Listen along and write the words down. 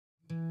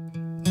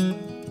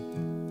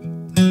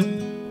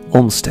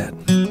Olmsted.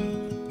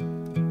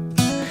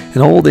 An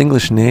old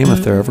English name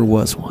if there ever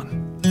was one.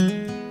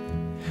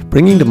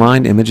 Bringing to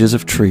mind images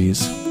of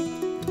trees,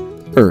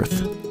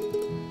 earth,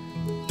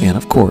 and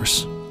of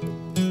course,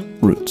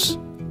 roots.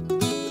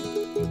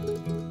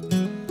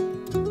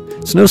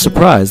 It's no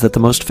surprise that the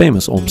most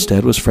famous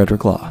Olmsted was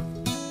Frederick Law,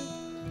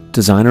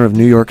 designer of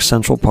New York's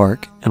Central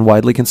Park and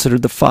widely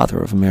considered the father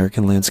of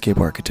American landscape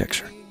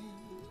architecture.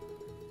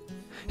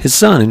 His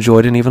son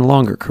enjoyed an even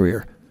longer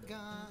career,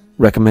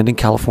 recommending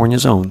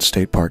California's own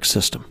state park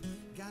system.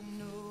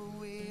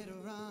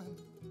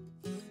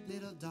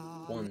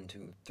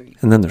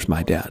 And then there's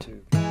my dad,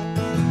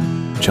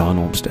 John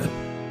Olmsted.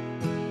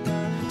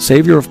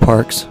 Savior of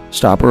parks,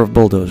 stopper of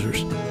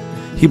bulldozers,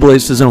 he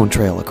blazed his own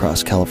trail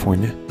across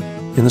California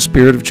in the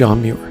spirit of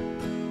John Muir.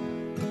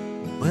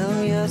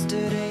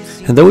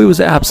 And though he was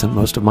absent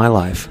most of my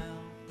life,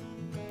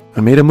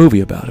 I made a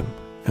movie about him,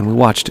 and we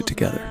watched it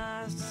together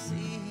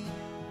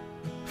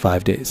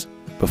 5 days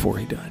before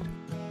he died.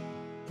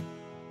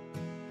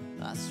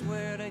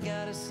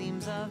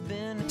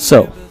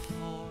 So,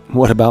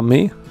 what about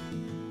me?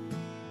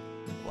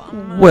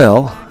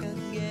 Well,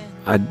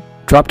 I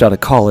dropped out of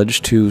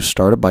college to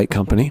start a bike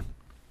company.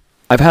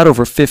 I've had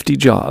over 50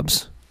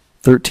 jobs,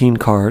 13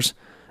 cars,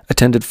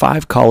 attended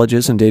 5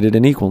 colleges, and dated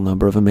an equal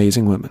number of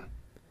amazing women.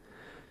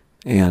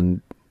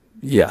 And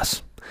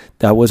yes,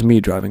 that was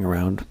me driving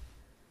around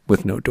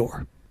with no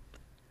door.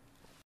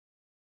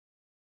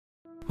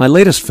 My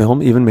latest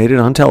film even made it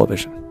on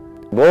television.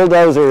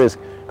 Bulldozer is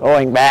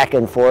going back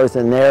and forth,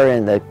 and they're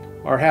in the...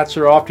 Our hats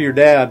are off to your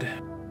dad.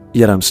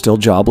 Yet I'm still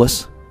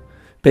jobless,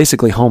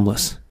 basically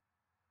homeless.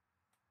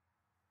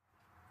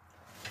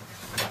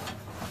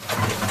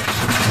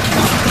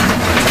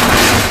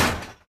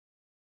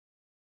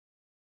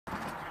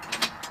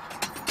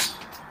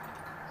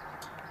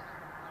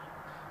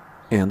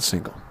 And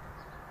single.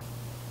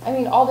 I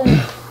mean, Alden,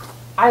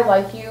 I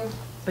like you,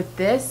 but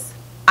this,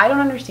 I don't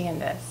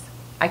understand this.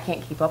 I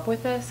can't keep up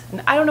with this,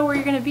 and I don't know where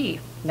you're going to be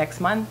next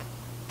month,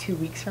 2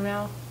 weeks from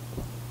now.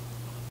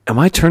 Am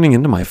I turning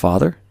into my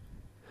father?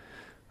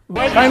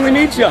 Finally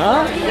meet you,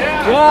 huh?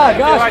 Yeah,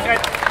 gosh.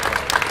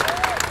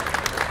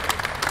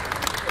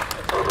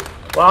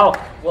 Wow.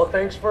 Well,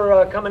 thanks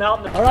for coming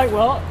out. All right,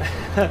 well,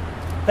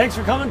 thanks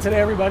for coming today,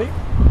 everybody.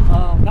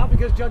 Not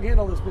because Jug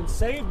Handle has been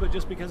saved, but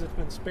just because it's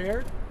been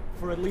spared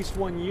for at least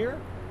 1 year.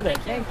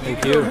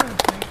 Thank you.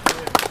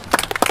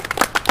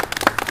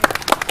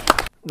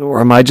 Or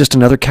am I just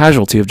another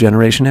casualty of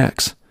Generation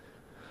X?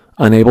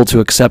 Unable to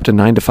accept a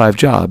 9-to-5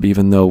 job,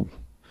 even though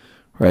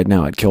right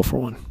now I'd kill for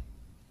one.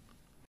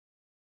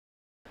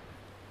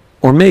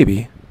 Or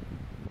maybe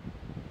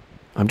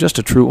I'm just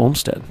a true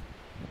Olmsted,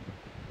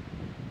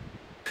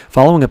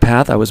 following a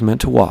path I was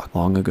meant to walk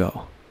long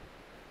ago.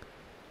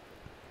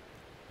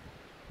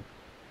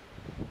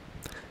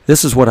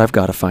 This is what I've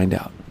got to find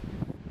out.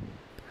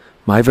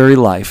 My very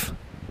life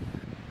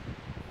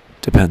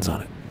depends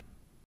on it.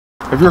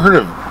 Have you ever heard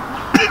of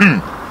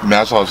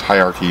Maslow's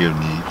hierarchy of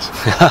needs?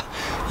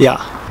 Yeah.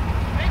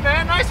 Hey,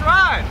 man, nice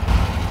ride.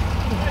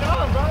 Right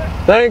on, brother.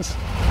 Thanks.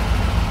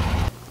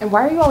 And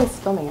why are you always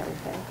filming everything?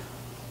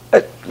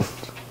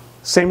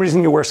 Same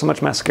reason you wear so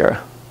much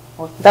mascara.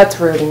 Well, that's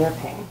rude and you're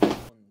paying.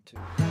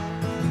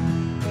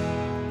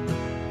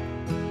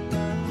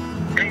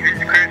 Hey, this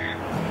is Chris.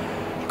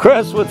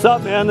 Chris, what's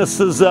up, man? This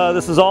is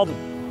Alden.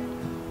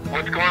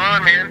 What's going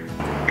on, man?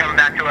 Coming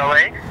back to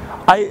LA?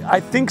 I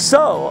think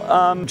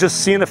so.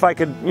 Just seeing if I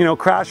could,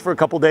 crash for a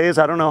couple days.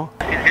 I don't know.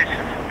 Is this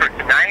for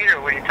tonight,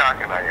 or what are you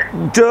talking about here?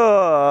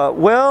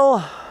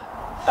 Well,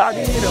 I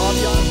mean, I'll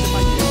be honest, it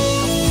might